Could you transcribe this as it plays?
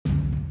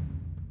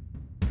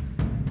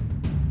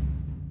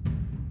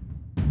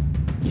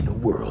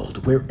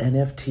world where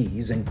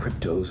NFTs and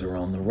cryptos are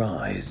on the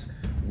rise,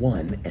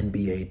 one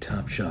NBA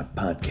Top Shot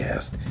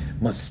podcast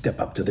must step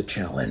up to the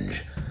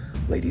challenge.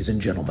 Ladies and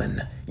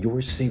gentlemen,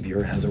 your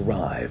savior has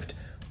arrived.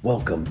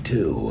 Welcome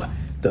to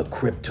the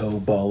Crypto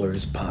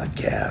Ballers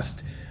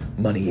Podcast.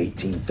 Money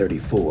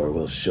 1834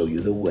 will show you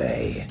the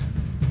way.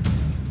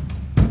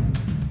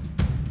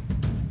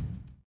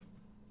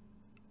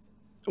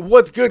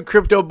 What's good,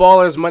 Crypto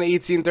Ballers? Money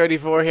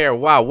 1834 here.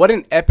 Wow, what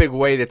an epic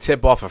way to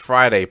tip off a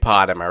Friday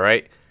pod, am I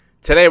right?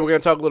 Today, we're going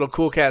to talk a little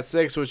Cool Cat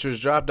 6, which was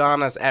dropped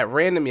on us at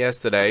random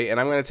yesterday, and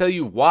I'm going to tell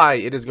you why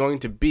it is going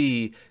to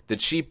be the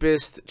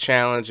cheapest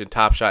challenge in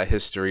Top Shot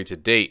history to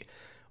date.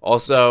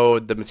 Also,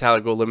 the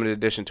Metallic Gold Limited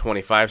Edition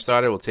 25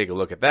 starter, we'll take a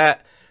look at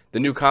that. The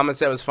new common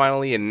set was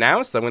finally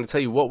announced. I'm going to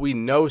tell you what we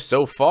know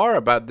so far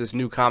about this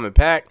new common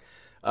pack.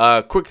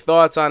 Quick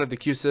thoughts on if the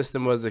Q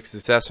system was a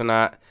success or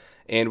not.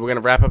 And we're going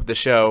to wrap up the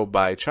show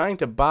by trying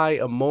to buy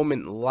a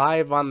moment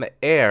live on the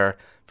air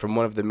from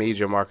one of the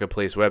major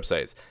marketplace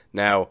websites.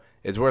 Now,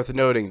 it's worth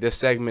noting this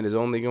segment is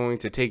only going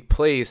to take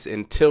place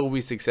until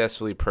we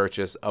successfully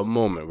purchase a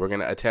moment. We're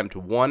going to attempt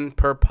one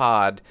per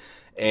pod,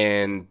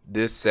 and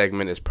this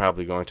segment is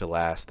probably going to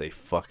last a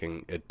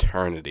fucking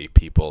eternity,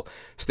 people.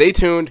 Stay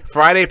tuned.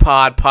 Friday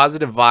pod,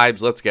 positive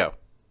vibes. Let's go.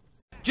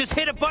 Just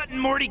hit a button,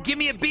 Morty. Give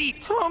me a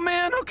beat. Oh,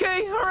 man.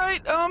 Okay. All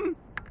right.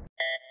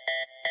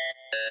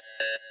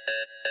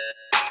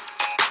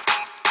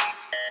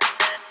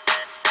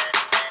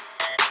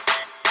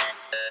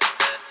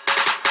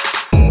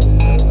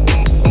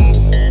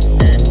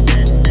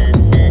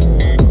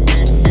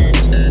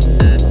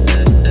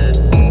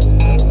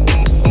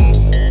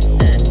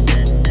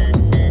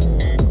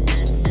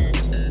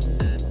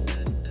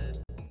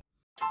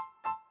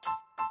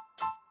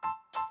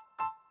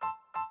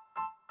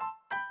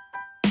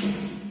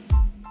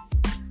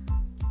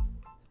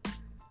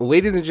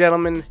 Ladies and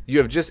gentlemen, you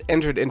have just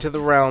entered into the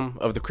realm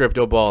of the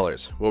Crypto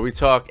Ballers, where we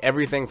talk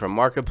everything from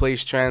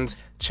marketplace trends,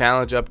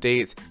 challenge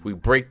updates, we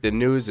break the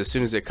news as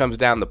soon as it comes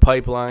down the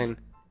pipeline.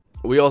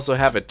 We also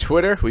have a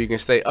Twitter where you can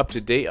stay up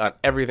to date on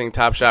everything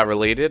Top Shot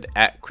related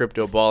at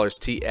Crypto Ballers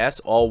TS,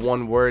 all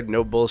one word,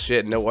 no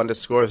bullshit, no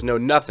underscores, no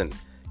nothing.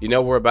 You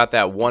know we're about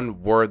that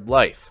one word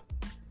life.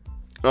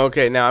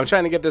 Okay, now I'm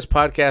trying to get this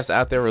podcast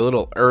out there a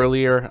little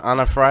earlier on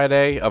a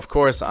Friday. Of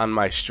course, on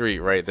my street,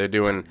 right?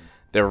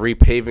 They're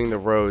repaving the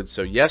roads.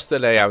 So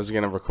yesterday I was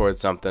going to record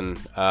something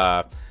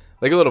like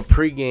a little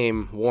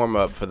pre-game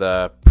warm-up for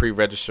the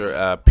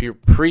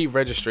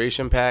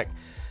pre-registration pack.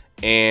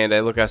 And I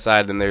look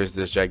outside and there's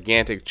this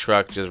gigantic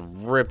truck just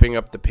ripping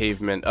up the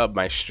pavement up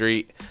my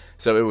street.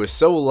 So it was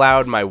so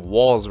loud my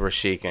walls were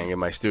shaking in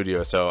my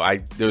studio. So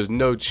there was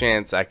no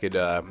chance I could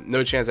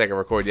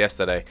record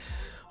yesterday.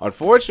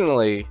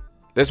 Unfortunately,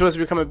 they're supposed to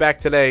be coming back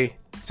today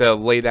to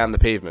lay down the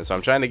pavement. So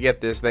I'm trying to get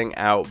this thing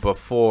out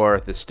before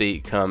the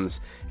state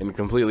comes and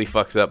completely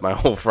fucks up my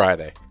whole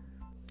Friday.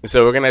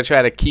 So we're going to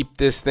try to keep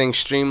this thing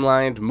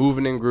streamlined,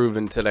 moving and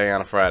grooving today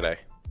on a Friday.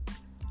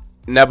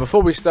 Now,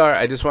 before we start,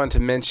 I just wanted to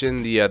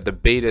mention the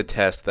beta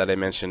test that I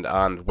mentioned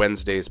on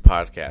Wednesday's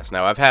podcast.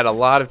 Now, I've had a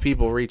lot of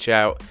people reach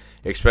out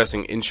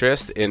expressing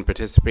interest in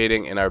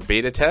participating in our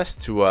beta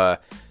test to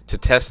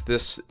test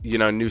this,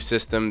 new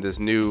system, this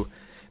new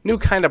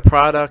kind of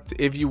product,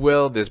 if you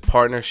will, this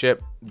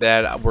partnership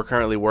that we're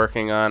currently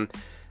working on.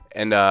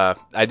 And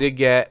I did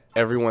get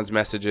everyone's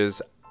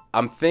messages.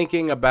 I'm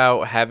thinking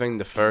about having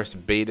the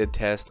first beta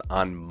test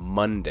on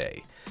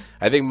Monday.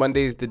 I think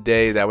Monday's the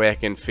day, that way I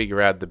can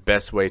figure out the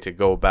best way to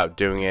go about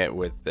doing it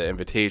with the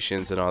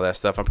invitations and all that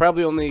stuff. I'm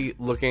probably only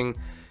looking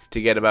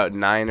to get about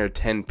 9 or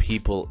 10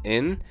 people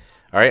in.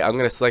 All right, I'm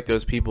going to select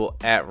those people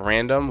at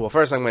random. Well,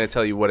 first I'm going to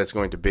tell you what it's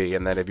going to be,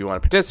 and then if you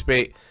want to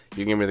participate,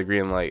 you give me the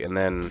green light, and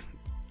then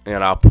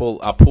I'll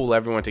pull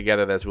everyone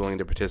together that's willing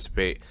to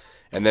participate,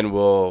 and then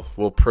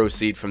we'll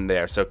proceed from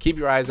there. So keep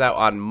your eyes out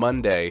on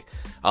Monday.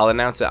 I'll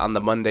announce it on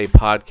the Monday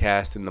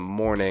podcast in the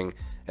morning,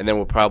 and then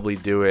we'll probably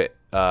do it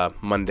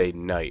Monday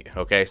night.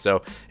 Okay,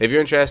 so if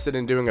you're interested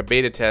in doing a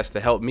beta test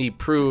to help me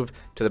prove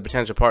to the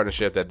potential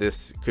partnership that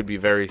this could be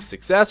very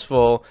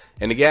successful,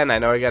 and again, I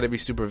know I got to be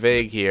super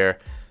vague here.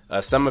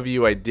 Some of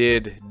you I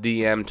did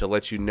DM to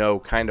let you know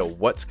kind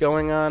of what's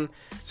going on.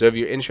 So if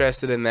you're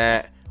interested in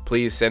that,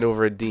 please send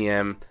over a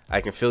DM.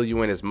 I can fill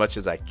you in as much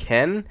as I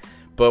can,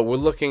 but we're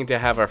looking to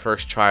have our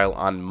first trial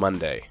on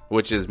Monday,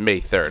 which is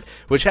May 3rd,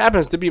 which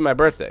happens to be my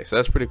birthday, so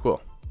that's pretty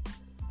cool.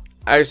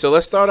 Alright, so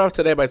let's start off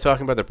today by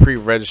talking about the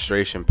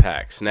pre-registration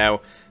packs.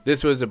 Now,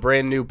 this was a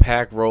brand new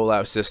pack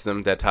rollout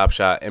system that Top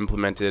Shot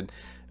implemented.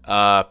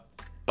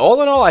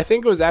 All in all, I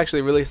think it was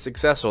actually really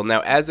successful.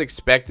 Now, as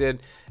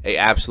expected, an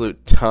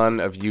absolute ton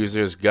of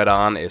users got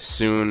on as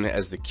soon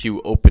as the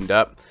queue opened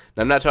up.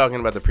 Now, I'm not talking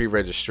about the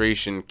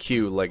pre-registration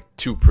queue like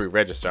to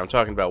pre-register. I'm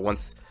talking about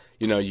once,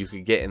 you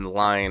could get in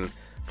line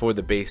for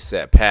the base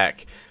set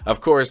pack. Of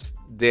course,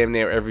 damn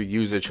near every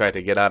user tried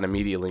to get on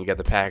immediately and get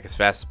the pack as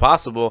fast as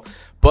possible.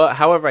 But,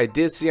 however, I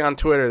did see on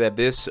Twitter that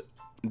this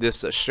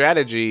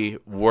strategy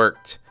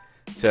worked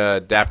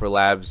to Dapper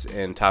Labs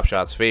and Top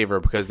Shot's favor,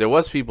 because there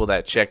was people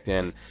that checked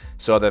in,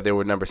 saw that they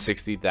were number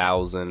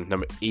 60,000,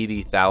 number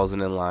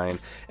 80,000 in line,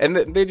 and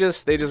they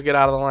just get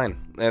out of the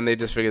line, and they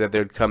just figured that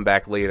they'd come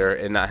back later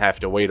and not have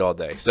to wait all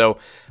day. So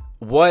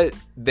what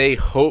they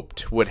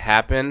hoped would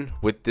happen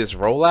with this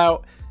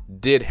rollout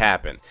did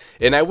happen,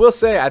 and I will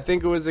say I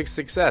think it was a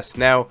success.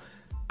 Now,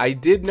 I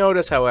did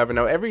notice, however,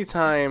 now every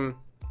time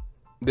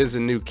there's a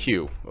new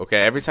queue,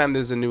 okay, every time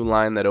there's a new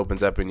line that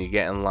opens up and you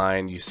get in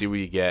line, you see what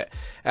you get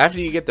after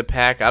you get the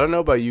pack. I don't know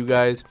about you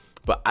guys,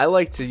 but I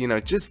like to, you know,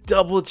 just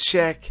double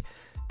check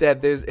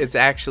that it's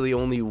actually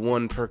only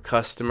one per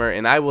customer,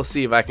 and I will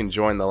see if I can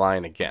join the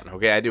line again.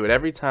 Okay, I do it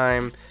every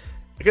time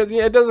because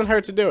it doesn't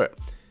hurt to do it.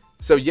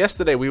 So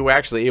yesterday we were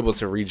actually able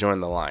to rejoin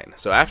the line.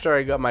 So after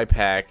I got my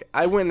pack,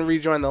 I went and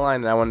rejoined the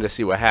line, and I wanted to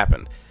see what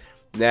happened.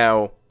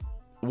 Now,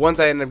 once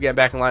I ended up getting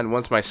back in line,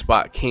 once my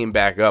spot came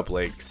back up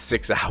like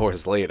 6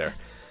 hours later,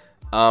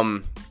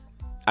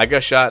 I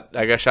got shot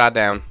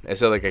down. I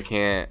said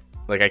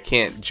I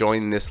can't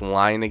join this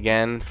line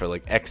again for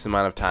like X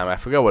amount of time. I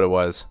forgot what it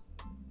was.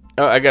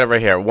 Oh, I got it right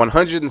here.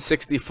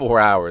 164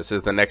 hours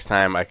is the next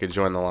time I could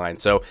join the line.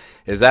 So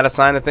is that a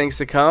sign of things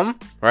to come,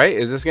 right?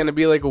 Is this going to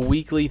be like a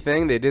weekly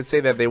thing? They did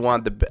say that they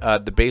want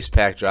the base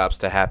pack drops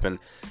to happen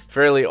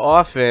fairly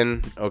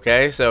often.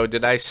 Okay, so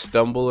did I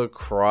stumble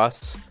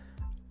across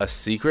a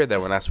secret that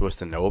we're not supposed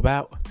to know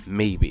about?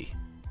 Maybe.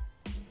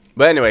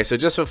 But anyway, so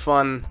just for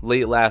fun,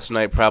 late last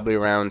night, probably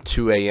around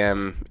 2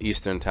 a.m.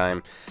 Eastern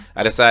time,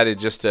 I decided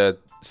just to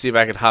see if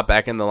I could hop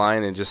back in the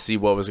line and just see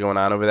what was going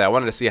on over there. I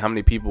wanted to see how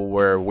many people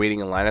were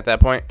waiting in line at that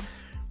point.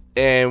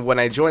 And when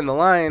I joined the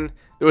line,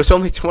 there was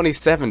only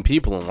 27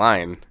 people in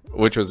line,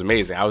 which was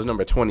amazing. I was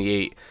number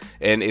 28,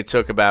 and it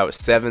took about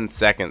 7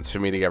 seconds for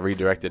me to get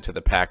redirected to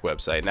the pack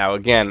website. Now,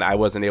 again, I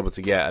wasn't able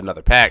to get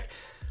another pack,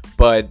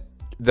 but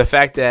the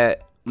fact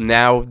that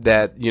now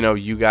that, you know,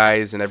 you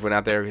guys and everyone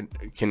out there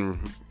can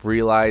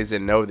realize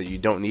and know that you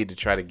don't need to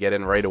try to get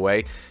in right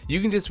away,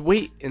 you can just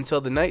wait until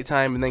the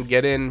nighttime and then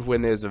get in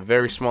when there's a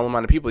very small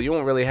amount of people. You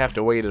won't really have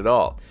to wait at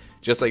all.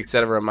 Just like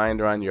set a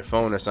reminder on your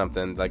phone or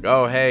something, like,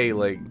 oh hey,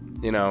 like,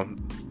 you know,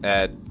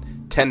 at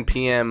 10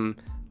 p.m.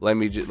 let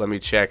me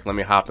check, let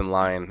me hop in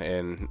line,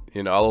 and,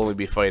 you know, I'll only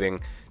be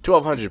fighting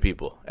 1,200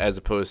 people as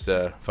opposed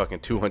to fucking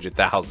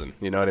 200,000.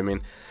 You know what I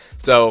mean?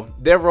 So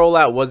their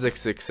rollout was a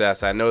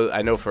success. I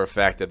know for a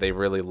fact that they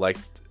really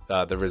liked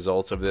the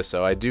results of this.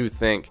 So I do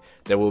think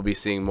that we'll be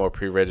seeing more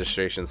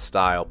pre-registration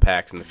style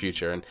packs in the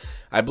future. And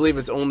I believe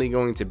it's only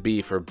going to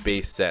be for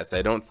base sets.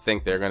 I don't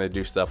think they're going to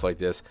do stuff like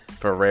this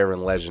for rare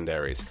and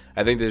legendaries.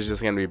 I think there's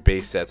just going to be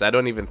base sets. I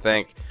don't even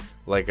think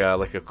like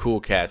a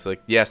Cool Cats.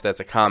 Like, yes, that's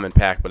a common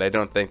pack, but I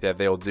don't think that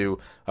they'll do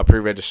a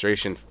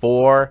pre-registration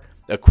for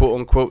a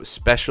quote-unquote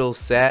special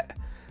set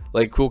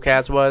like Cool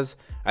Cats was.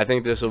 I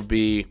think this will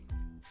be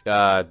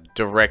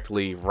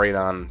directly right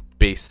on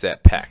base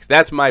set packs.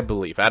 That's my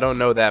belief. I don't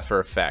know that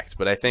for a fact,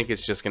 but I think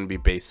it's just going to be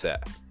base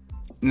set.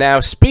 Now,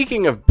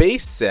 speaking of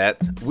base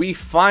set, we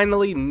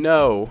finally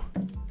know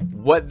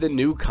what the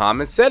new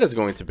common set is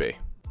going to be.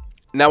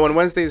 Now, on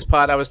Wednesday's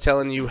pod, I was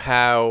telling you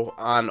how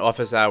on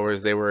office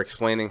hours they were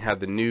explaining how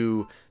the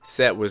new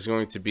set was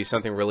going to be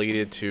something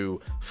related to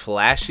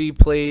flashy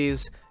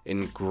plays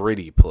and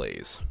gritty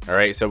plays. All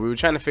right, so we were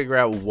trying to figure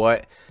out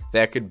what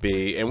that could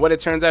be, and what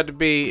it turns out to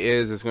be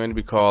is it's going to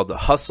be called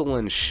Hustle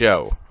and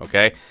Show.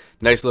 Okay,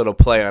 nice little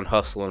play on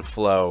Hustle and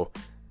Flow,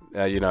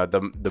 you know,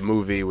 the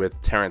movie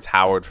with Terrence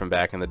Howard from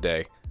back in the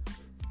day.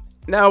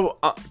 Now,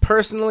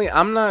 personally,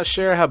 I'm not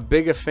sure how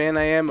big a fan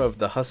I am of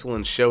the Hustle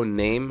and Show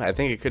name. I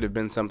think it could have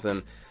been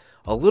something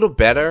a little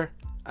better.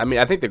 I mean,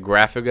 I think the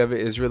graphic of it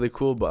is really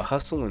cool, but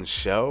Hustle and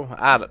Show,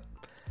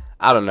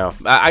 I don't know.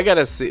 I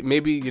gotta see.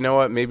 Maybe, you know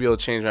what? Maybe it'll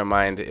change my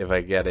mind if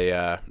I get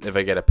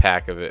a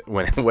pack of it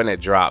when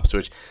it drops,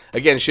 which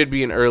again should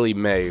be in early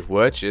May,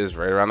 which is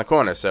right around the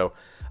corner. So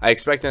I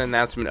expect an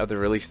announcement of the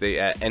release date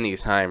at any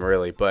time,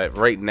 really. But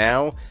right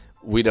now,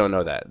 we don't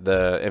know that.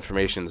 The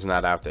information is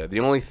not out there. The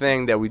only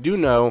thing that we do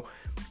know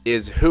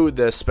is who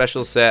the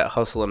special set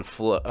Hustle and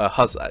Flow.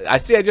 I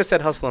just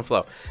said Hustle and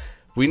Flow.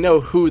 We know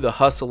who the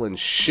Hustle and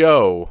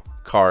Show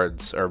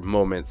cards or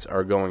moments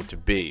are going to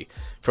be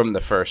from the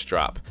first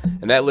drop,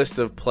 and that list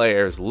of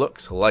players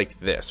looks like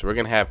this. We're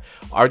gonna have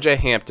RJ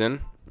Hampton,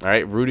 all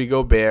right, Rudy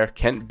Gobert,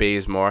 Kent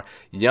Bazemore,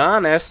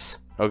 Giannis,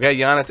 okay,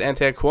 Giannis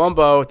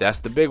Antetokounmpo, that's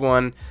the big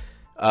one,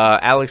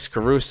 Alex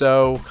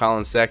Caruso,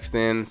 Colin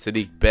Sexton,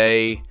 Sadiq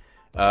Bey,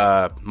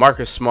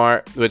 Marcus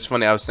Smart, which is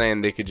funny, I was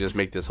saying they could just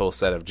make this whole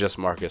set of just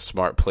Marcus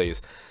Smart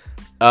plays,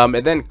 and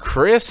then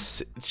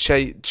Chris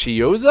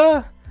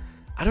Chiozza.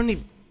 I don't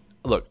even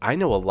look, I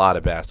know a lot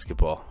of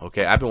basketball,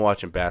 okay? I've been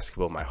watching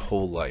basketball my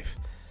whole life.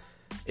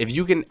 If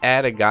you can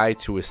add a guy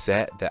to a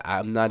set that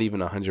I'm not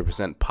even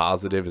 100%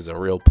 positive is a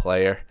real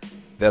player,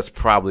 that's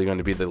probably going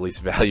to be the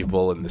least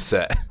valuable in the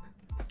set.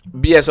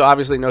 But yeah, so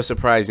obviously no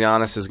surprise,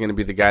 Giannis is going to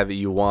be the guy that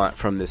you want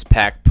from this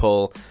pack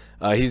pull.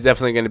 He's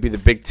definitely going to be the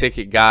big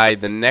ticket guy.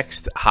 The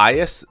next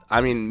highest,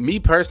 I mean, me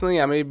personally,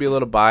 I may be a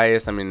little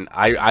biased. I mean,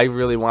 I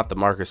really want the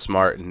Marcus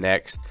Smart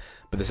next.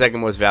 but the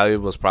second most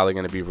valuable is probably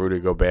going to be Rudy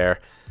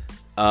Gobert.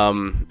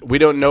 We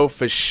don't know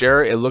for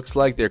sure. It looks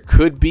like there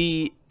could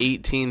be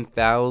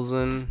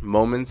 18,000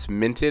 moments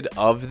minted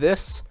of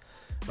this.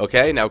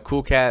 Okay, now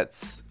Cool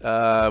Cats,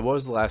 what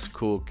was the last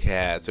Cool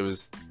Cats? It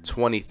was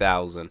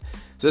 20,000.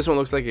 So this one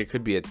looks like it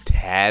could be a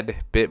tad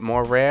bit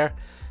more rare.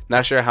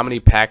 Not sure how many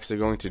packs they're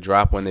going to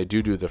drop when they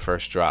do the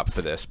first drop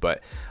for this,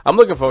 but I'm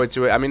looking forward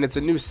to it. I mean, it's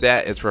a new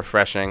set. It's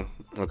refreshing,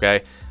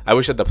 okay? I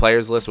wish that the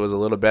players list was a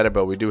little better,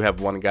 but we do have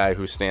one guy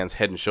who stands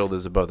head and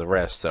shoulders above the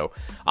rest. So,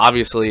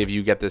 obviously, if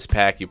you get this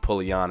pack, you pull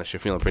a Giannis, you're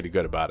feeling pretty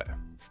good about it.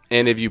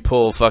 And if you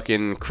pull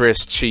fucking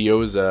Chris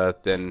Chiozza,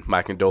 then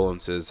my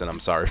condolences, and I'm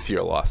sorry for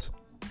your loss.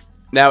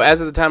 Now,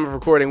 as of the time of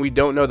recording, we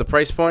don't know the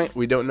price point.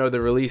 We don't know the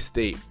release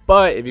date.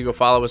 But if you go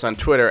follow us on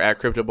Twitter at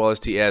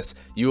CryptoBallersTS,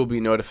 you will be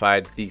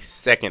notified the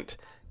second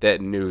that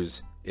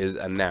news is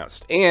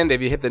announced. And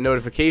if you hit the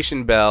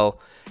notification bell,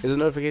 there's a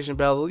notification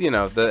bell, you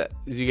know,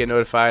 you get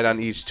notified on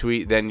each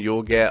tweet, then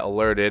you'll get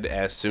alerted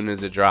as soon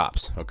as it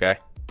drops, okay?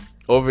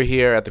 Over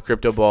here at the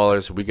Crypto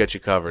Ballers, we got you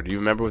covered. You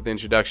remember what the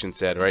introduction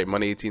said, right?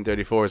 Money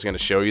 1834 is going to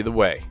show you the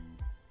way.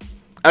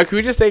 Can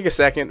we just take a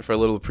second for a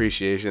little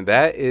appreciation?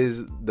 That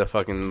is the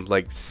fucking,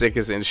 like,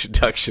 sickest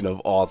introduction of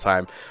all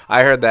time.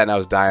 I heard that and I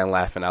was dying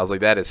laughing. I was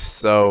like, that is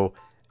so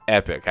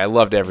epic. I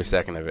loved every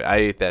second of it. I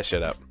ate that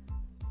shit up.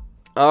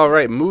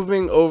 Alright,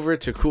 moving over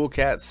to Cool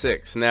Cat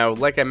 6. Now,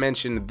 like I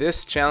mentioned,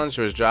 this challenge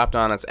was dropped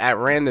on us at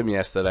random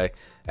yesterday.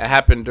 It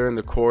happened during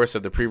the course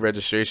of the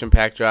pre-registration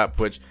pack drop,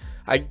 which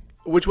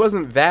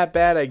wasn't that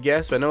bad, I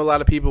guess. But I know a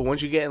lot of people,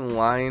 once you get in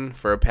line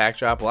for a pack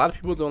drop, a lot of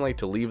people don't like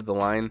to leave the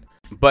line.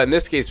 But in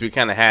this case, we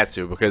kind of had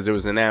to because it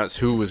was announced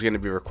who was going to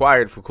be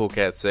required for Cool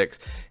Cat 6.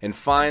 And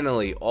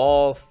finally,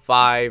 all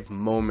 5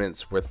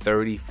 moments were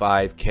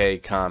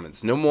 35K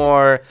comments. No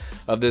more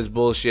of this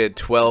bullshit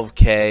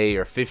 12K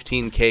or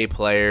 15K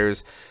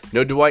players.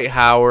 No Dwight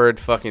Howard,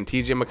 fucking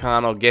TJ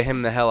McConnell. Get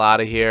him the hell out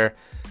of here.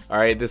 All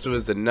right, this one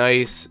is going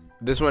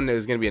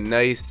to be a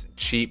nice,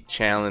 cheap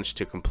challenge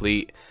to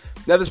complete.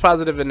 Now, there's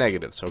positives and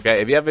negatives, okay?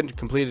 If you haven't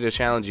completed a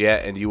challenge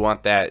yet and you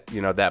want that,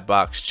 you know, that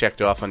box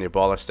checked off on your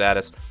baller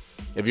status,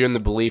 if you're in the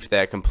belief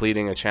that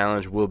completing a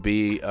challenge will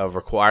be a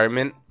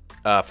requirement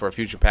for a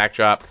future pack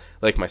drop,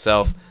 like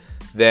myself,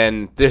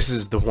 then this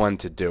is the one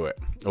to do it,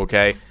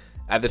 okay?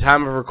 At the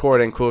time of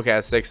recording, Cool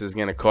Cat 6 is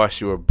going to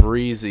cost you a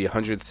breezy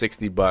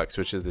 $160,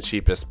 which is the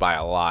cheapest by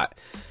a lot.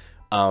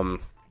 The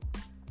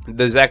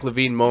Zach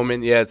LaVine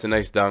moment, yeah, it's a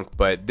nice dunk,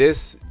 but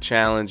this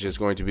challenge is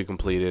going to be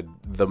completed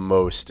the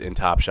most in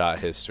Top Shot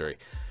history.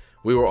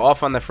 We were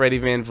off on the Freddie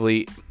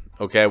VanVleet,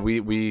 okay?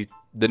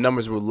 The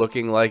numbers were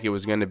looking like it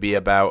was going to be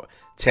about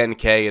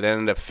 10K. It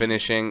ended up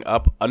finishing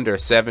up under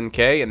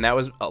 7K, and that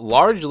was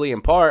largely in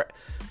part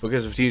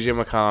because of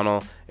TJ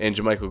McConnell and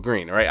JaMychal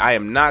Green, right? I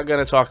am not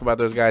going to talk about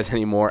those guys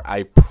anymore.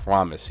 I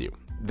promise you.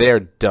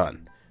 They're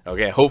done.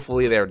 Okay,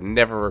 hopefully they're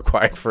never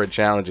required for a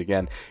challenge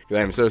again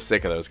because I'm so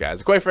sick of those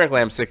guys. Quite frankly,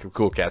 I'm sick of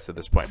Cool Cats at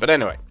this point. But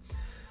anyway,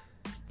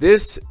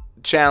 this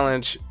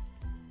challenge,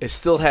 it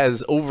still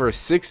has over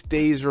 6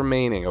 days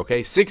remaining,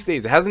 okay? 6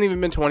 days. It hasn't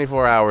even been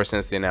 24 hours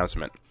since the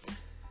announcement.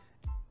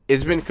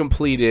 It's been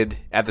completed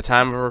at the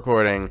time of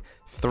recording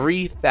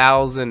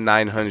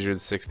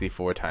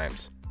 3,964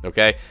 times,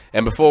 okay?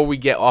 And before we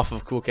get off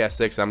of Cool Cat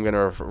 6, I'm going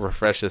to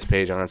refresh this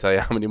page. I'm going to tell you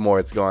how many more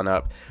it's gone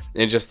up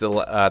in just the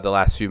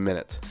last few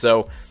minutes.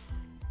 So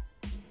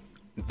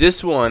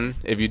this one,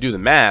 if you do the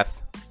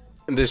math,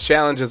 this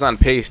challenge is on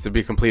pace to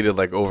be completed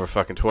like over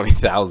fucking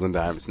 20,000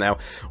 times. Now,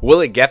 will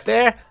it get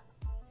there?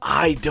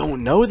 I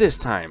don't know this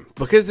time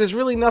because there's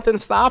really nothing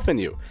stopping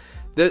you.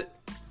 The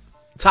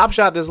Top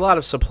Shot, there's a lot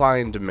of supply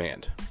and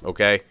demand,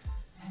 okay?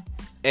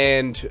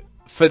 And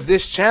for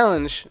this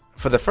challenge,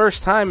 for the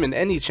first time in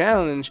any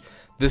challenge,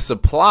 the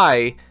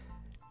supply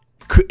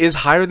is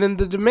higher than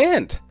the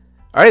demand.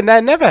 All right, and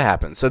that never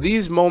happens. So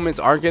these moments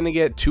aren't going to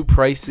get too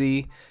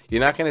pricey.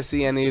 You're not going to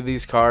see any of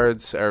these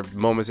cards or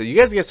moments. You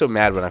guys get so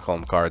mad when I call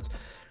them cards.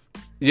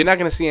 You're not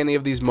going to see any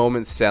of these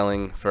moments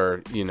selling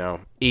for, you know,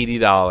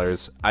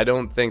 $80. I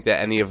don't think that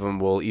any of them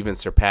will even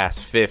surpass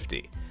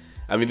 50.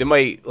 I mean,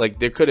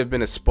 there could have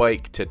been a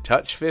spike to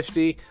touch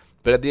 50,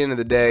 but at the end of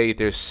the day,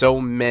 there's so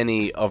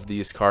many of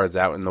these cards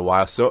out in the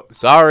wild. So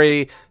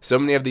many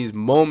of these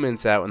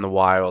moments out in the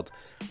wild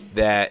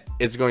that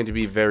it's going to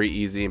be very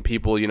easy. And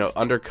people, you know,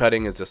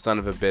 undercutting is the son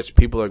of a bitch.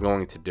 People are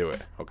going to do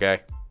it, okay?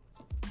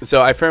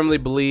 So I firmly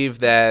believe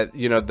that,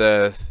 you know,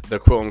 the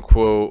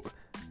quote-unquote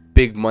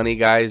big money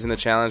guys in the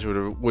challenge,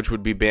 which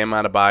would be Bam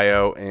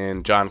Adebayo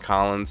and John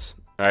Collins.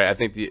 All right, I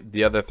think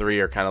the other three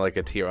are kind of like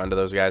a tier under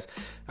those guys.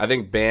 I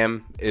think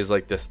Bam is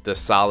like the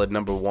solid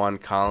number one,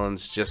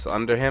 Collins just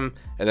under him,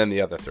 and then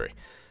the other three.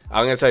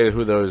 I'm gonna tell you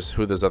who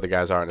those other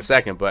guys are in a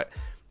second, but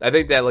I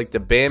think that like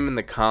the Bam and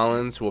the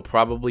Collins will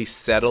probably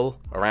settle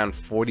around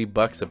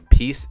 $40 a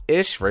piece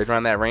ish, right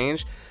around that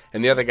range,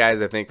 and the other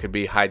guys I think could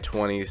be high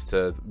 20s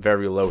to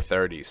very low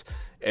 30s,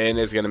 and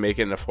it's gonna make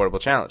it an affordable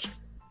challenge.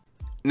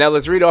 Now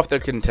let's read off the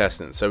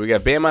contestants. So we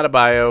got Bam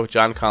Adebayo,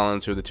 John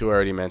Collins, who are the two I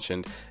already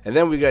mentioned. And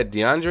then we got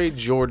DeAndre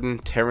Jordan,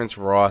 Terrence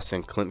Ross,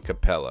 and Clint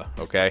Capella,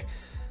 okay?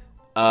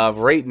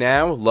 Right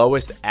now,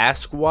 lowest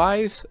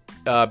ask-wise,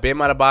 Bam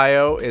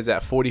Adebayo is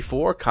at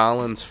 44,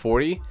 Collins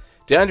 40.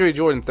 DeAndre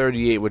Jordan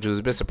 38, which was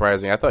a bit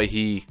surprising. I thought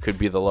he could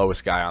be the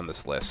lowest guy on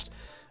this list.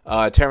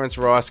 Terrence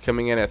Ross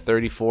coming in at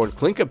 34, and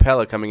Clint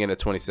Capella coming in at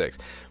 26,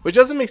 which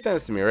doesn't make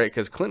sense to me, right?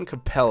 Because Clint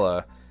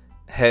Capella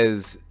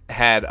has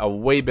had a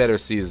way better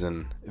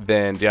season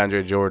than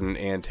DeAndre Jordan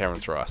and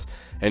Terrence Ross.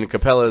 And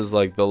Capella is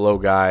like the low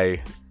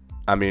guy,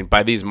 I mean,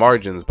 by these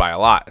margins, by a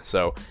lot.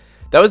 So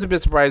that was a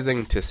bit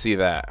surprising to see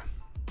that.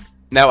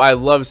 Now, I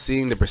love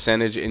seeing the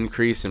percentage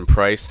increase in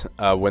price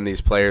when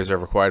these players are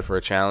required for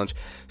a challenge.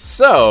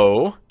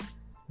 So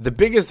the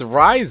biggest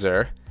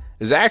riser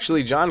is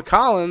actually John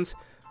Collins,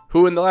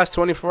 who in the last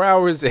 24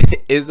 hours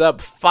is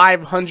up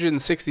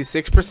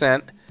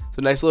 566%.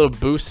 So nice little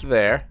boost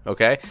there,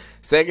 okay?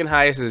 Second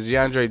highest is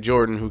DeAndre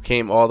Jordan, who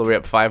came all the way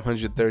up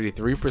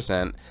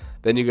 533%.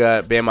 Then you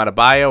got Bam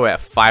Adebayo at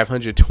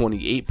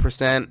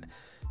 528%.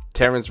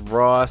 Terrence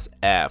Ross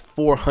at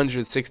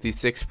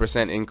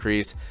 466%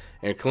 increase.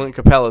 And Clint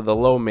Capella, the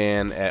low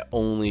man, at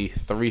only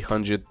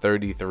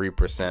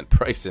 333%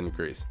 price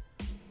increase.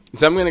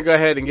 So I'm going to go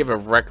ahead and give a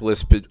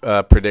reckless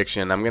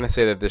prediction. I'm going to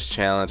say that this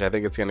challenge, I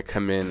think it's going to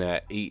come in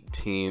at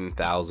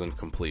 18,000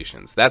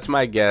 completions. That's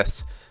my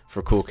guess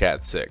for Cool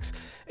Cat 6.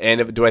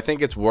 And do I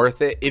think it's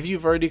worth it? If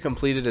you've already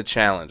completed a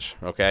challenge,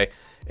 okay,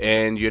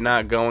 and you're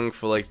not going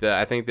for like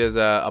I think there's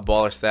a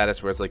baller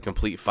status where it's like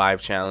complete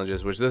 5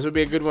 challenges, which this would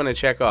be a good one to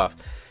check off.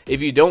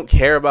 If you don't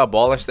care about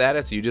baller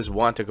status, you just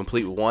want to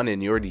complete one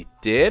and you already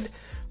did,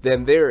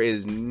 then there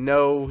is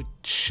no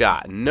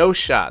shot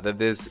that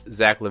this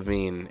Zach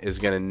LaVine is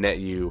going to net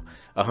you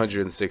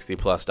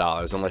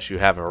 $160+ unless you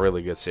have a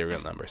really good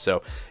serial number.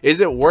 So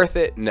is it worth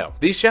it? No.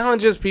 These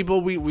challenges,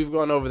 people, we've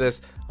gone over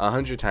this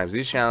 100 times.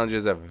 These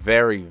challenges are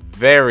very,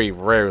 very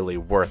rarely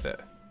worth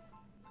it.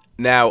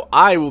 Now,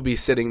 I will be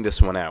sitting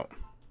this one out.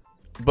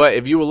 But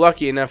if you were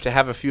lucky enough to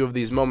have a few of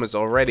these moments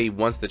already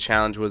once the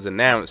challenge was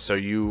announced, so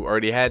you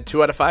already had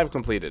 2 out of 5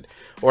 completed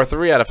or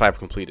 3 out of 5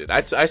 completed.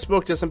 I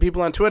spoke to some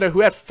people on Twitter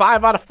who had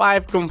 5 out of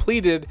 5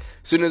 completed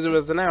as soon as it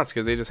was announced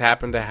because they just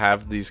happened to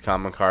have these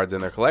common cards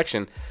in their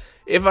collection.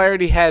 If I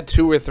already had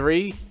 2 or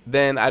 3,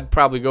 then I'd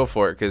probably go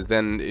for it because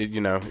then, you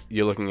know,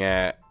 you're looking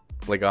at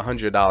like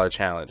 $100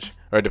 challenge,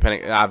 or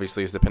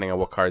obviously it's depending on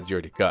what cards you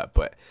already got,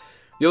 but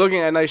you're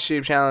looking at a nice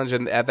cheap challenge,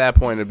 and at that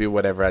point it'd be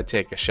whatever, I'd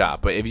take a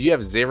shot. But if you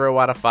have 0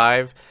 out of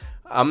 5,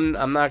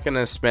 I'm not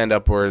gonna spend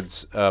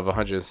upwards of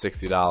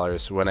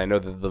 $160 when I know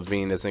that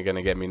LaVine isn't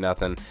gonna get me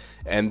nothing.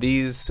 And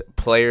these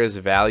players'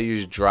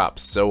 values drop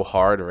so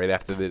hard right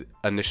after the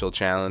initial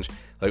challenge.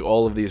 Like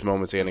all of these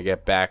moments are gonna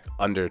get back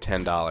under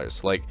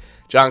 $10. Like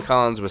John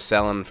Collins was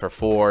selling for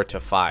 4 to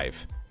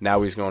 5.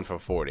 Now he's going for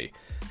 40.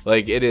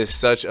 Like it is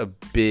such a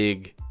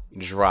big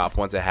drop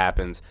once it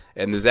happens,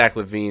 and the Zach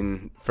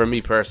LaVine for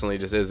me personally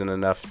just isn't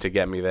enough to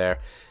get me there.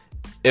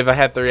 If I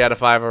had 3 out of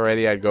 5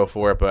 already, I'd go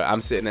for it, but I'm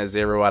sitting at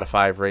 0 out of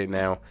 5 right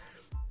now,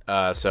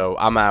 so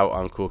I'm out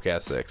on Cool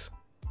Cat 6.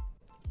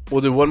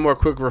 We'll do one more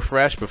quick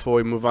refresh before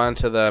we move on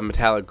to the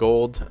metallic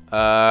gold.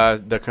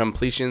 The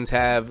completions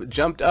have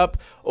jumped up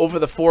over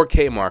the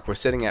 4K mark. We're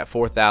sitting at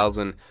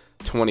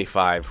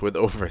 4,025 with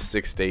over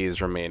 6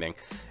 days remaining,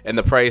 and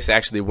the price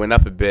actually went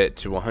up a bit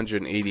to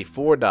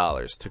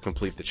 $184 to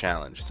complete the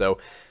challenge. So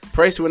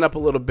price went up a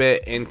little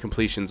bit and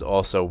completions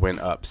also went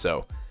up.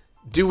 So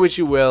do what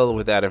you will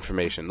with that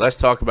information. Let's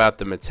talk about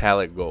the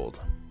metallic gold.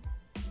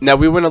 Now,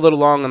 we went a little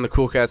long on the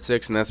Cool Cat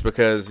 6, and that's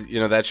because,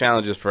 you know, that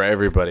challenge is for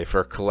everybody,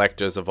 for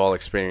collectors of all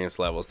experience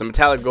levels. The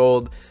metallic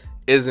gold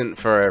isn't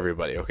for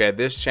everybody, okay?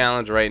 This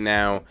challenge right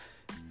now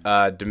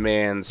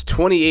demands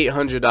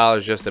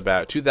 $2,800, just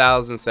about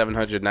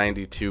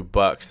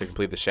 $2,792 to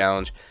complete the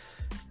challenge.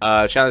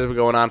 Challenge has been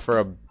going on for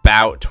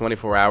about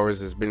 24 hours.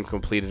 Has been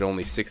completed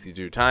only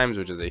 62 times,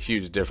 which is a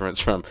huge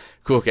difference from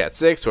Cool Cat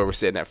 6, where we're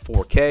sitting at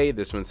 4K.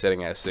 This one's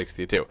sitting at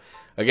 62.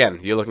 Again,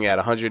 you're looking at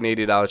a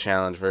 $180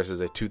 challenge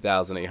versus a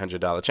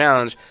 $2,800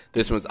 challenge.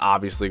 This one's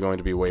obviously going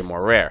to be way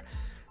more rare.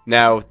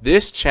 Now,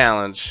 this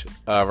challenge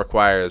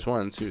requires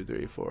 1, 2,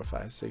 3, 4,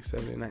 5, 6,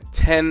 7, 8, 9,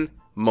 10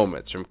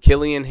 moments from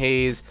Killian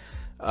Hayes,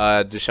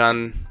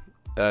 Jason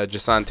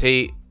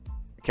Tate,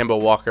 Kemba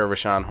Walker,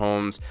 Rashawn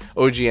Holmes,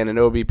 OG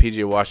Anunoby,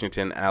 PJ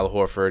Washington, Al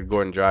Horford,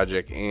 Goran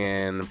Dragic,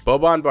 and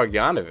Boban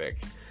Bogdanovic.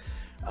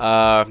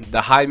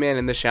 The high man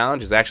in this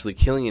challenge is actually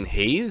Killian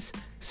Hayes,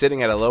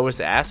 sitting at a lowest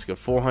ask of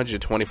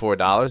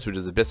 $424, which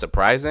is a bit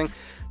surprising.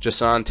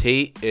 Jason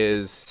Tate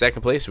is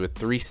second place with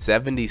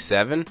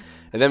 $377,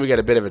 and then we got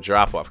a bit of a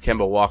drop off.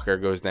 Kemba Walker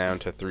goes down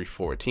to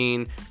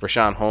 $314.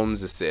 Rashawn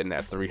Holmes is sitting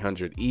at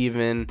 $300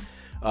 even.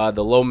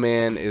 The low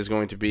man is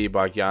going to be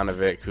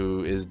Bogdanovic,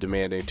 who is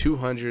demanding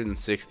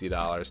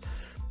 $260.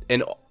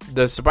 And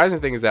the surprising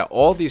thing is that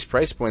all these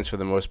price points, for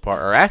the most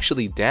part, are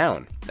actually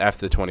down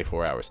after the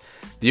 24 hours.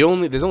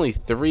 There's only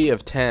 3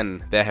 of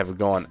 10 that have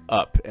gone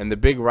up, and the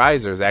big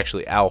riser is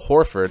actually Al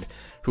Horford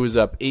who's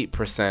up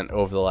 8%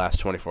 over the last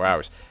 24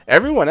 hours.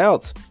 Everyone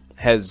else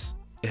has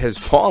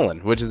fallen,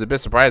 which is a bit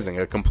surprising.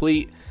 A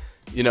complete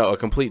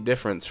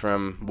difference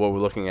from what we're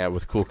looking at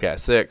with Cool Cat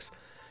 6.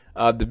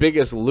 The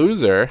biggest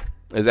loser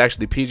is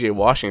actually PJ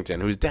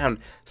Washington, who's down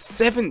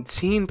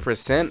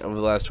 17% over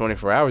the last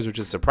 24 hours, which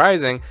is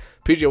surprising.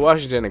 PJ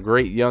Washington, a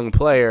great young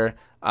player.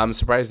 I'm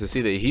surprised to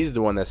see that he's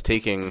the one that's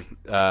taking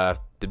the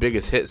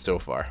biggest hit so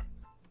far.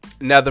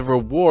 Now, the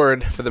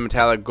reward for the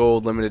Metallic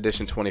Gold Limited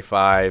Edition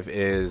 25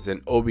 is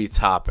an Obi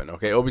Toppin.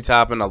 Okay, Obi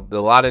Toppin, a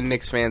lot of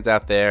Knicks fans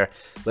out there.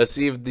 Let's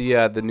see if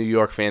the New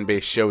York fan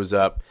base shows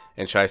up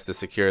and tries to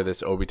secure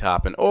this Obi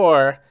Toppin,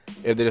 or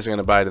if they're just going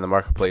to buy it in the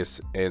marketplace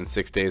in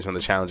 6 days when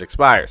the challenge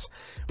expires,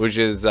 which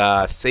is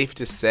safe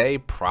to say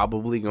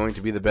probably going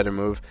to be the better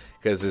move,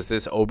 because is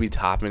this Obi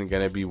Toppin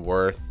going to be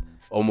worth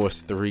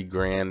almost $3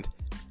 grand?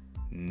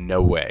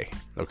 No way.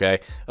 Okay,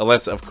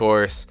 unless of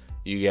course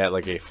you get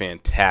like a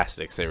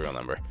fantastic serial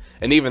number,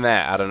 and even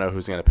that, I don't know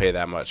who's going to pay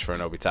that much for an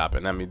Obi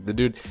Toppin. I mean, the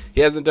dude,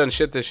 he hasn't done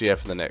shit this year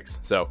for the Knicks,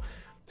 so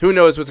who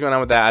knows what's going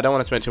on with that. I don't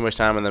want to spend too much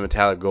time on the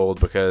Metallic Gold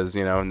because,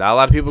 you know, not a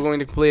lot of people are going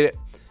to complete it,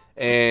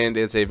 and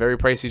it's a very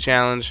pricey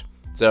challenge.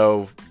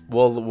 So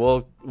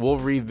we'll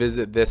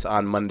revisit this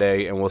on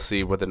Monday, and we'll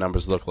see what the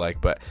numbers look like.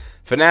 But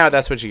for now,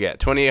 that's what you get: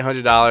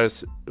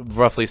 $2,800,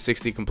 roughly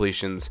 60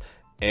 completions,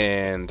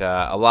 and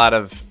a lot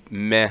of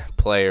meh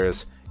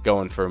players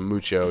going for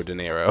mucho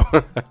dinero.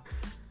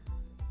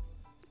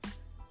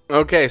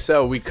 Okay,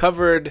 so we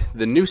covered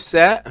the new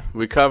set.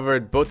 We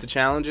covered both the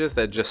challenges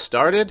that just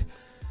started.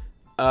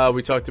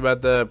 We talked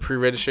about the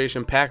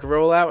pre-registration pack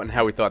rollout and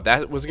how we thought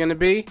that was going to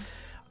be.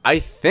 I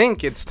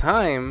think it's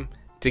time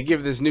to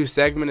give this new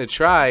segment a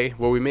try,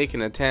 where we make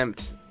an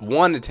attempt,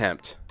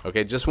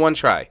 okay, just one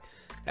try,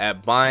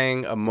 at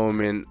buying a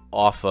moment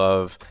off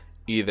of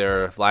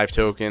either Live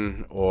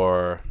Token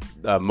or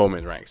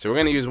Moment Rank. So we're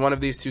going to use one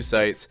of these two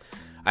sites.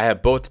 I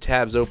have both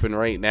tabs open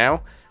right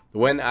now.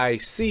 When I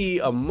see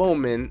a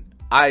moment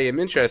I am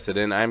interested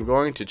in, I'm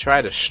going to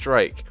try to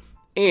strike,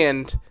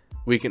 and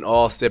we can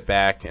all sit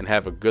back and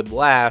have a good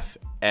laugh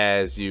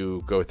as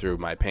you go through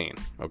my pain,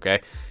 okay?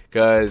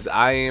 Because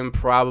I am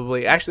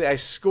probably, actually I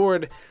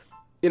scored,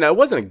 you know, it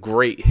wasn't a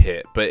great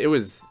hit, but it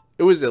was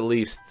at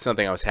least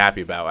something I was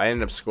happy about. I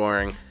ended up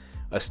scoring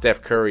a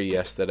Steph Curry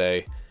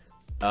yesterday.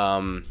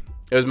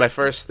 It was my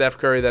first Steph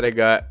Curry that I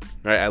got,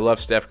 right? I love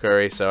Steph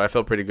Curry, so I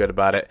felt pretty good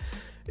about it.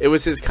 It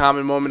was his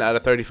common moment out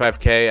of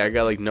 35K. I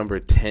got like number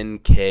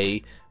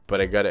 10K,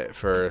 but I got it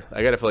for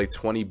like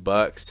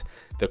 $20.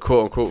 The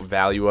quote-unquote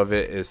value of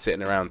it is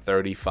sitting around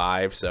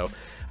 35, so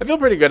I feel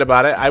pretty good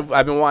about it.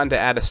 I've been wanting to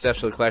add a Steph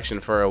to the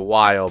collection for a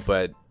while,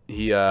 but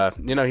he,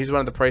 you know, he's one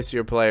of the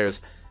pricier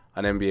players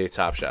on NBA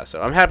Top Shot,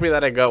 so I'm happy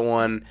that I got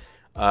one.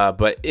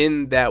 But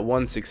in that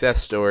one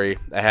success story,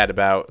 I had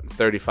about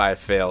 35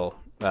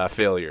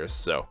 failures,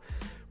 so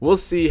we'll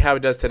see how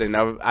it does today.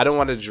 Now, I don't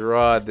want to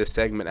draw this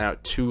segment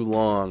out too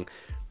long,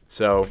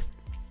 so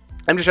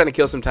I'm just trying to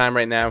kill some time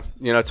right now.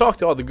 You know, talk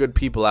to all the good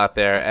people out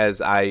there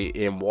as I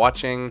am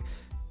watching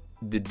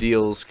the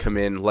deals come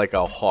in like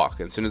a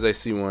hawk. As soon as I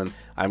see one,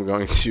 I'm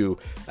going to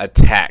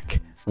attack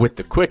with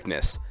the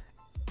quickness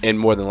and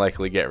more than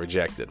likely get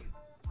rejected.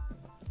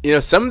 You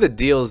know, some of the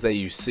deals that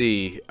you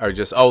see are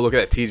just, oh, look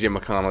at that, TJ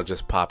McConnell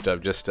just popped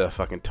up just to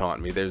fucking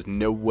taunt me. There's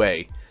no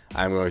way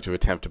I'm going to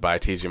attempt to buy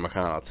TJ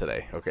McConnell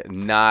today. Okay,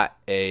 not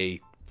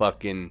a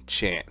fucking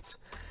chance.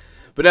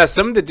 But now,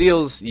 some of the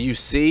deals you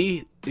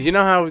see, you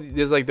know how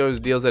there's like those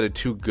deals that are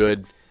too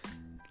good,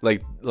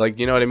 like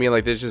you know what I mean?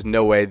 Like there's just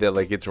no way that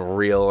like it's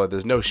real, or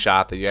there's no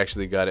shot that you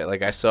actually got it.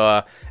 Like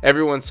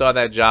everyone saw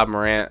that Ja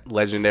Morant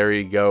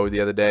legendary go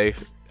the other day.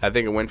 I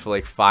think it went for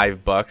like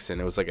 $5,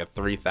 and it was like a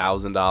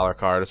 $3,000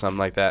 card or something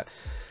like that.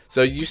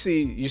 So you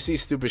see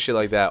stupid shit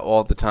like that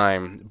all the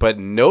time, but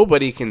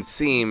nobody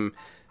seems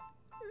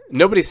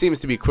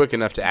to be quick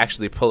enough to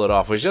actually pull it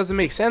off, which doesn't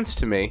make sense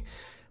to me.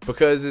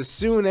 Because as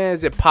soon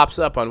as it pops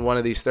up on one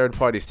of these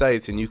third-party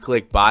sites and you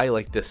click buy,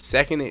 like the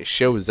second it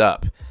shows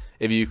up,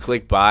 if you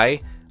click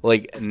buy,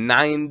 like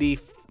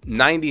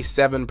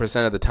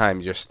 97% of the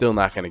time, you're still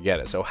not going to get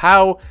it. So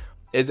how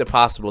is it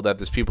possible that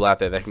there's people out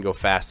there that can go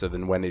faster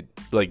than when it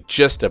like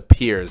just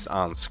appears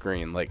on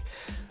screen? Like,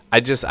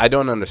 I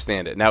don't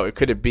understand it. Now,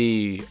 could it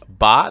be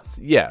bots?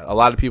 Yeah, a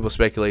lot of people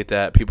speculate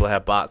that people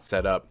have bots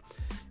set up,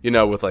 you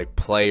know, with like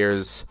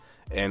players.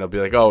 And it'll be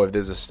like, oh, if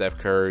there's a Steph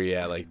Curry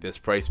at like this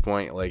price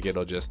point, like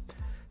it'll just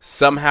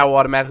somehow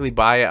automatically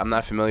buy it. I'm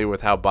not familiar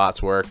with how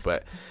bots work,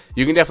 but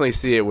you can definitely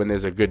see it when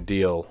there's a good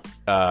deal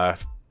and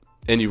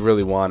you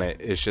really want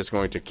it. It's just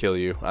going to kill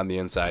you on the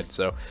inside.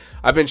 So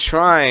I've been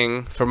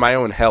trying, for my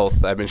own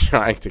health, I've been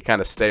trying to kind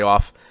of stay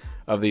off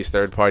of these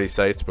third-party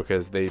sites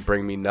because they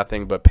bring me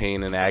nothing but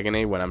pain and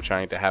agony when I'm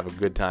trying to have a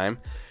good time.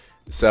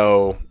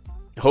 So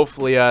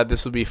hopefully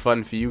this will be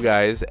fun for you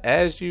guys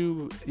as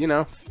you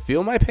know,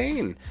 feel my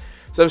pain.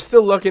 So I'm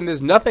still looking.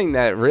 There's nothing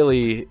that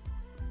really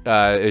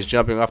is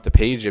jumping off the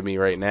page of me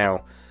right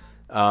now.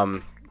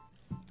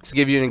 To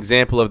give you an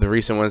example of the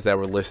recent ones that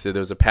were listed,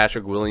 there was a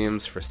Patrick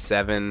Williams for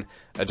 7,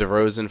 a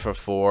DeRozan for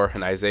 4,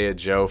 an Isaiah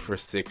Joe for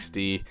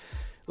 60.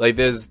 Like,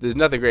 there's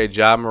nothing great.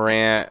 Ja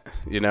Morant,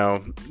 you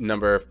know,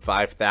 number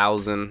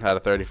 5,000 out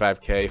of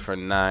 35K for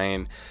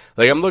 9.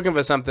 Like, I'm looking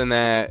for something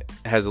that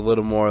has a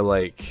little more,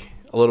 like,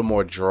 a little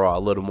more draw, a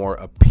little more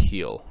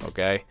appeal,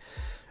 okay?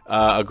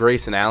 A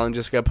Grayson Allen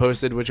just got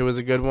posted, which was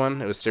a good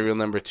one. It was serial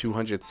number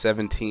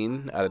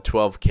 217 out of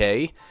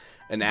 12K,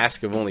 an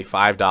ask of only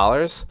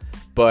 $5.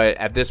 But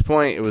at this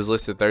point, it was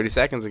listed 30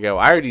 seconds ago.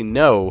 I already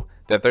know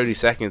that 30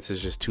 seconds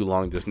is just too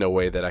long. There's no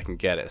way that I can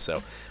get it.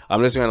 So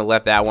I'm just going to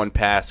let that one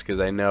pass because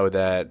I know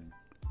that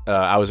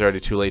I was already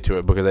too late to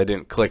it because I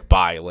didn't click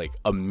buy, like,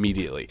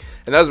 immediately.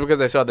 And that was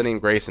because I saw the name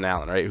Grayson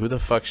Allen, right? Who the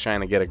fuck's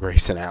trying to get a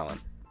Grayson Allen?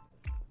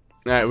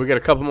 All right, we got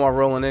a couple more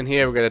rolling in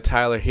here. We got a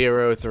Tyler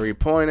Hero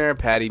 3-pointer,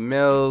 Patty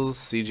Mills,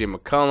 CJ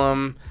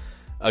McCollum.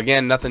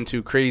 Again, nothing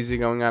too crazy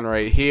going on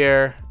right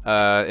here.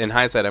 In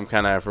hindsight, I'm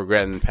kind of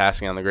regretting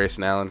passing on the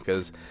Grayson Allen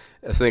because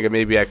I was thinking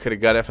maybe I could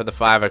have got it for the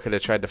 5. I could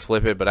have tried to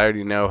flip it, but I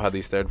already know how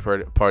these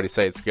third-party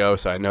sites go,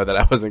 so I know that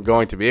I wasn't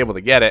going to be able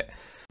to get it.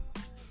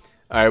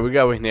 All right, we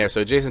go in here.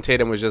 So Jason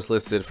Tatum was just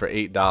listed for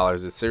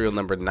 $8. It's serial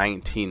number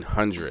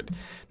 1900.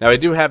 Now, I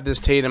do have this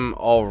Tatum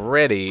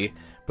already,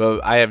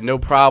 but I have no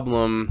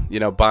problem, you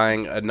know,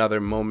 buying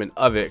another moment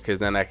of it because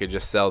then I could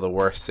just sell the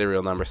worst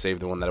serial number, save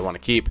the one that I want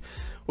to keep,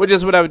 which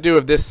is what I would do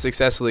if this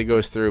successfully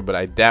goes through, but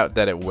I doubt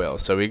that it will.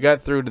 So we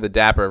got through to the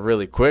Dapper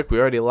really quick. We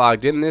already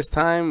logged in this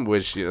time,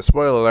 which, you know,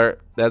 spoiler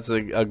alert, that's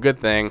a good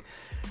thing.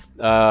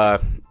 I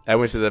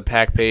went to the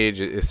pack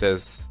page. It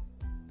says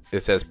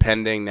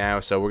pending now,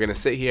 so we're going to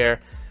sit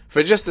here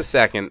for just a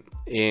second,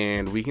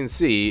 and we can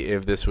see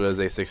if this was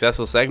a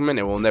successful segment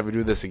and we'll never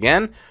do this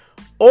again,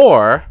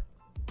 or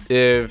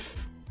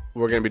if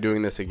we're going to be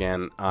doing this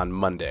again on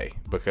Monday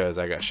because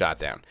I got shot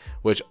down,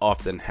 which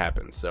often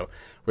happens. So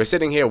we're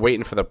sitting here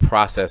waiting for the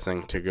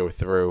processing to go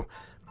through.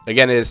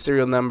 Again, it is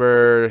serial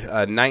number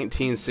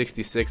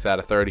 1966 out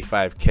of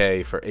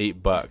 35K for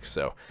 $8.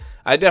 So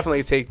I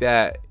definitely take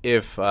that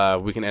if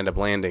we can end up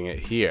landing it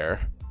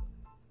here.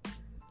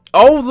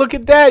 Oh, look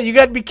at that. You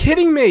got to be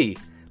kidding me.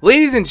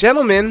 Ladies and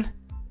gentlemen,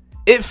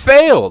 it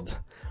failed.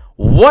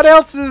 What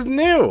else is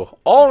new?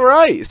 All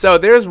right. So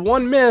there's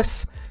one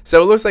miss.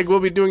 So it looks like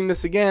we'll be doing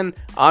this again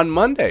on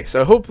Monday.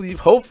 So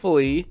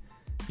hopefully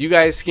you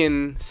guys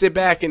can sit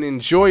back and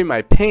enjoy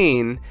my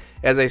pain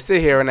as I sit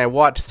here and I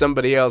watch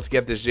somebody else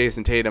get this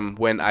Jason Tatum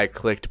when I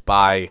clicked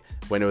buy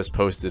when it was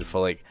posted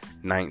for like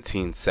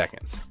 19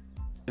 seconds.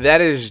 That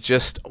is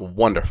just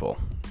wonderful.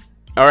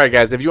 All right,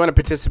 guys, if you want to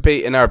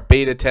participate in our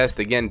beta test,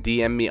 again,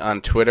 DM me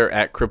on Twitter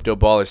at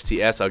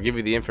CryptoBallersTS. I'll give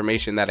you the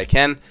information that I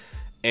can,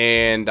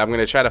 and I'm going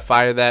to try to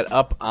fire that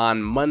up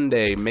on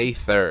Monday, May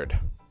 3rd.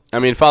 I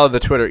mean, follow the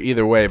Twitter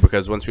either way,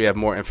 because once we have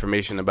more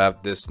information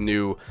about this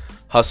new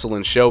Hustle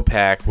and Show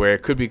pack, where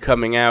it could be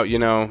coming out, you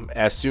know,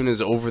 as soon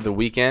as over the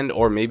weekend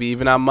or maybe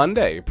even on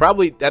Monday.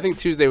 Probably, I think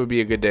Tuesday would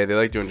be a good day. They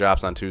like doing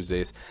drops on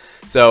Tuesdays.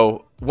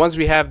 So once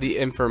we have the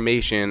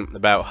information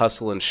about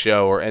Hustle and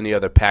Show or any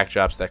other pack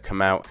drops that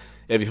come out,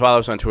 if you follow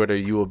us on Twitter,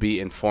 you will be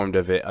informed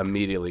of it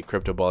immediately.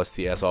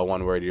 CryptoBallersTS, all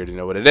one word. You already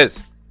know what it is.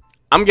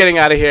 I'm getting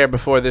out of here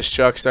before this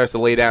truck starts to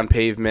lay down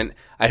pavement.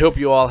 I hope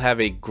you all have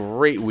a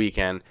great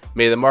weekend.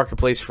 May the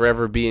marketplace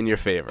forever be in your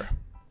favor.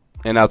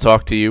 And I'll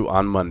talk to you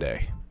on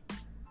Monday.